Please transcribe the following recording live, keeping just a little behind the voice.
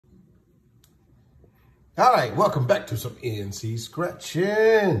All right, welcome back to some NC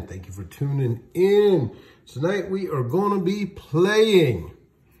Scratching. Thank you for tuning in. Tonight we are going to be playing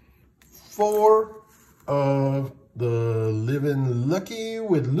 4 of the Living Lucky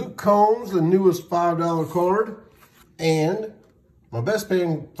with Luke Combs, the newest $5 card, and my best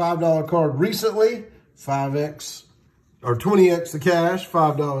paying $5 card recently, 5x or 20x the cash,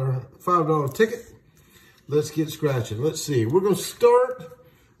 $5 ticket. Let's get scratching. Let's see. We're going to start.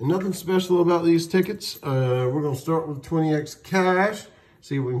 Nothing special about these tickets. We're going to start with 20x cash.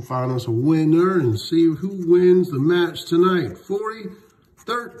 See if we can find us a winner and see who wins the match tonight. 40,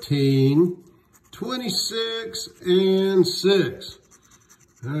 13, 26, and 6.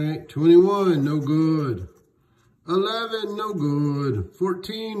 All right, 21, no good. 11, no good.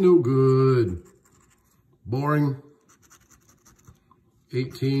 14, no good. Boring.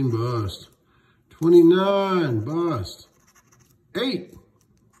 18, bust. 29, bust. 8.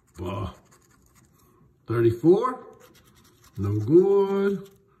 34, no good.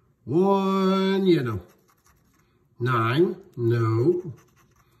 1, you know. 9, no.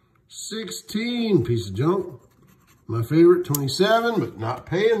 16, piece of junk. My favorite, 27, but not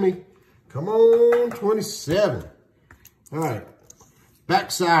paying me. Come on, 27. All right,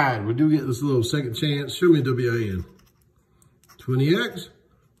 backside. We do get this little second chance. Show me WIN. 20X,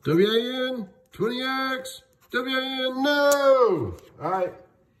 WIN, 20X, WIN, no. All right.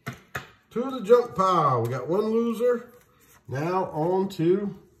 To the junk pile. We got one loser. Now on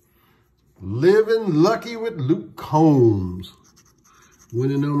to Living Lucky with Luke Combs.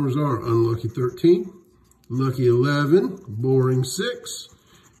 Winning numbers are unlucky 13, lucky 11, boring 6,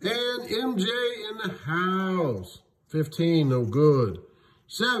 and MJ in the house. 15, no good.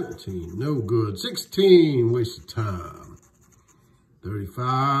 17, no good. 16, waste of time.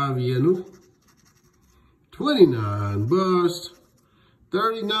 35, yellow. 29, bust.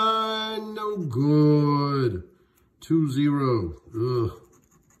 39, no good. 20, ugh.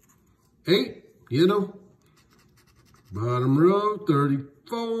 8, you know. Bottom row,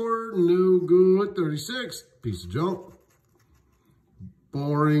 34, no good. 36, piece of junk.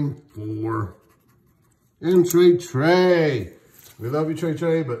 Boring, 4. And Trey. We love you,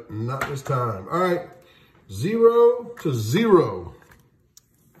 Trey, but not this time. All right, 0 to 0.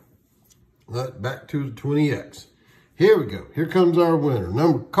 Back to the 20X. Here we go. Here comes our winner.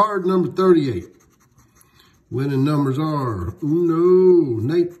 Card number 38. Winning numbers are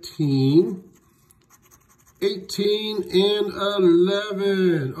 19, 18, and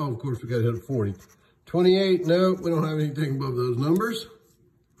 11. Oh, of course, we got to hit a 40. 28, no, we don't have anything above those numbers.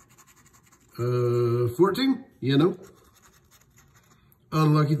 14, you know.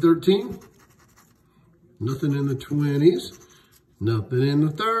 Unlucky 13. Nothing in the 20s. Nothing in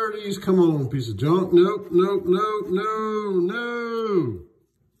the 30s. Come on, piece of junk. Nope, nope, nope, no, no.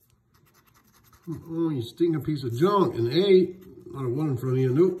 Oh, you sting a piece of junk. An 8. Not a 1 in front of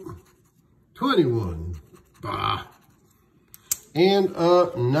you. Nope. 21. Bah. And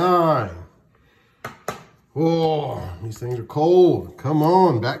a 9. Oh, these things are cold. Come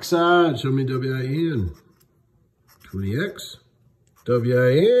on, backside. Show me WIN. 20X.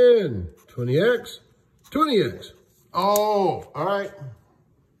 WIN. 20X. 20X. Oh, all right.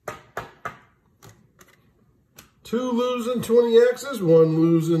 2 losing 20Xs, 1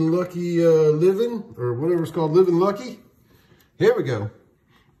 losing lucky living, or whatever it's called, Living Lucky. Here we go.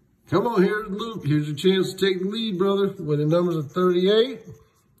 Come on, here's Luke. Here's your chance to take the lead, brother. Winning numbers are 38,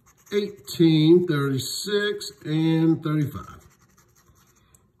 18, 36, and 35.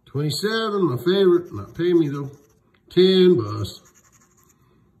 27, my favorite. Not paying me, though. 10, bust.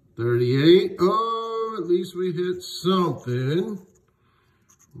 38, oh. At least we hit something.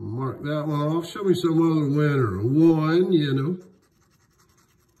 Mark that one off. Show me some other winner. A 1, you know.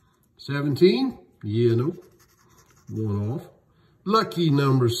 17, you know. 1 off. Lucky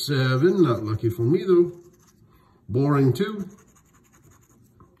number 7. Not lucky for me, though. Boring 2.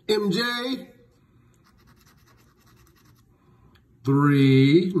 MJ.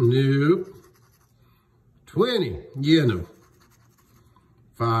 3, nope. 20, you know.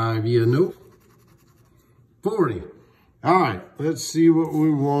 5, you know. 40. All right, let's see what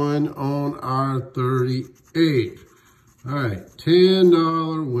we won on our 38. All right,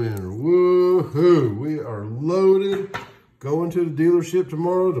 $10 winner. Woohoo! We are loaded. Going to the dealership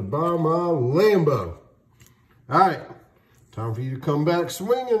tomorrow to buy my Lambo. All right, time for you to come back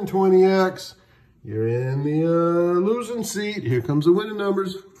swinging, 20X. You're in the losing seat. Here comes the winning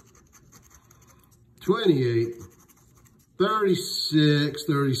numbers. 28, 36,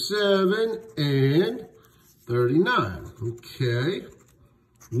 37, and 39. Okay.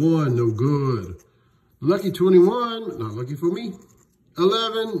 1, no good. Lucky 21, not lucky for me.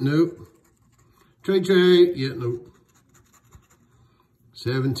 11, nope. Trade. Yeah, no.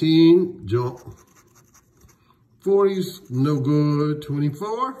 17, jump. 40s, no good.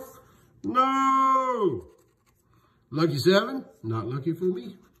 24, no. Lucky 7, not lucky for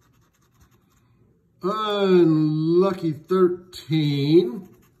me. Unlucky 13.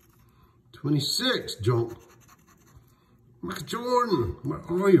 26, jump. Michael Jordan,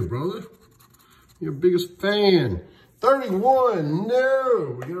 where are you, brother? Your biggest fan. 31,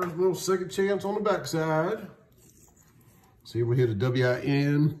 no. We got a little second chance on the backside. See if we hit a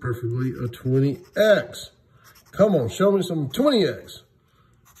WIN, preferably a 20X. Come on, show me some 20X.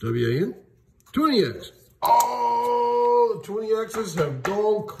 WIN, 20X. Oh, the 20Xs have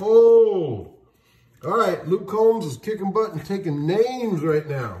gone cold. All right, Luke Combs is kicking butt and taking names right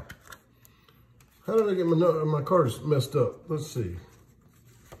now. How did I get my cards messed up? Let's see.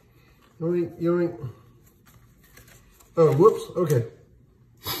 Yoink. Oh, whoops, okay.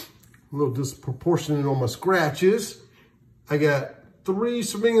 A little disproportionate on my scratches. I got 3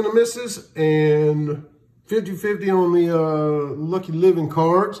 swing and a misses and 50-50 on the Lucky Living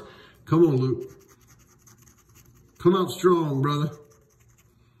cards. Come on, Luke. Come out strong, brother.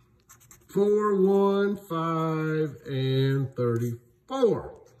 4, 1, 5, and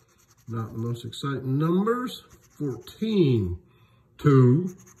 34. Not the most exciting numbers. 14,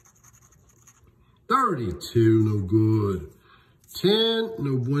 2, 32, no good. 10,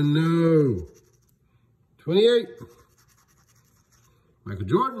 no bueno. 28, Michael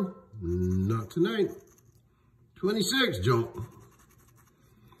Jordan, not tonight. 26, junk.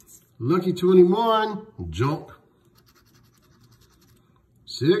 Lucky 21, junk.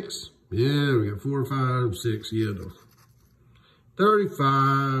 6, yeah, we got 4, 5, 6, yeah, no.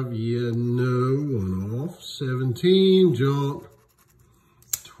 35, yeah, no, one off. 17, junk.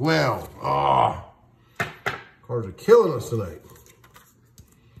 12, cards are killing us tonight.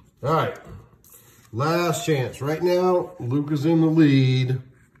 All right, last chance. Right now, Luke is in the lead.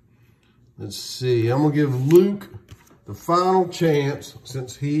 Let's see, I'm gonna give Luke the final chance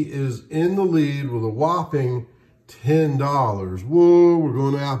since he is in the lead with a whopping $10. Whoa, we're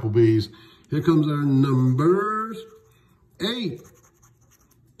going to Applebee's. Here comes our numbers. 8,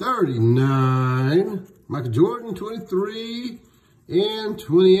 39, Michael Jordan, 23, and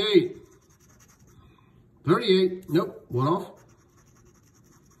 28. 38, nope, one off.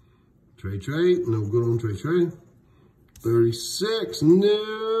 Trade, no good on trade. 36,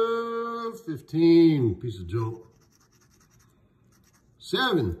 no. 15, piece of junk.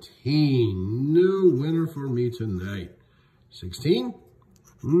 17, no winner for me tonight. 16,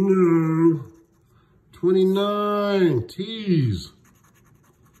 no. 29, tease.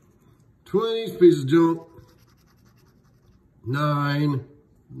 20, piece of junk. 9,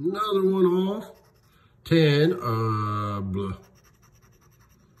 another one off. 10, blah.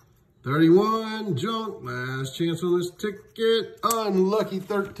 31, junk, last chance on this ticket. Unlucky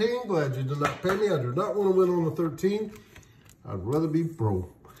 13, glad you did not pay me. I do not want to win on the 13. I'd rather be pro.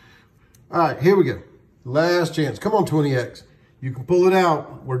 All right, here we go. Last chance, come on 20X. You can pull it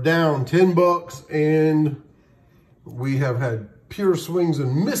out. We're down 10 bucks and we have had pure swings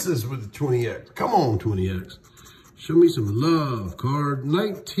and misses with the 20X. Come on 20X. Show me some love, card.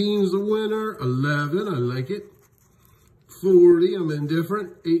 19 is the winner. 11, I like it. 40, I'm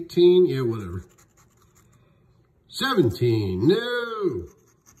indifferent. 18, yeah, whatever. 17, no.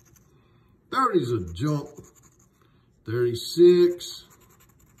 30's a jump. 36.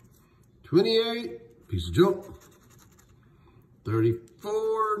 28, piece of jump.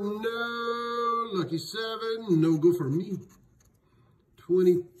 34, no. Lucky 7, no go for me.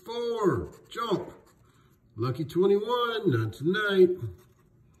 24, jump. Lucky 21, not tonight.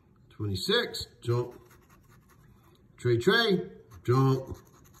 26, jump. Trade, jump.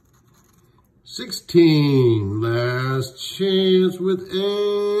 16, last chance with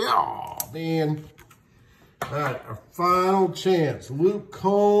a, oh man. All right, our final chance. Luke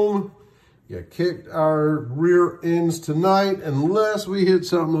Combs, you kicked our rear ends tonight unless we hit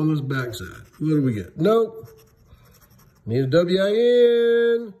something on this backside. What do we get? Nope. Need a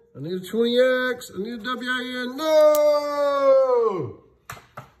WIN. I need a 20X. I need a WIN. No!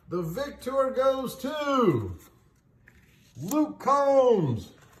 The victor goes to Luke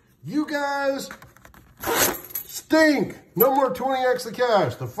Combs. You guys stink. No more 20X the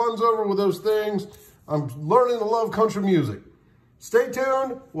cash. The fun's over with those things. I'm learning to love country music. Stay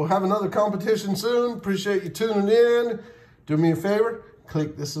tuned. We'll have another competition soon. Appreciate you tuning in. Do me a favor.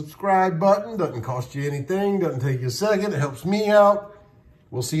 Click the subscribe button. Doesn't cost you anything. Doesn't take you a second. It helps me out.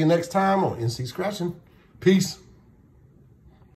 We'll see you next time on NC Scratching. Peace.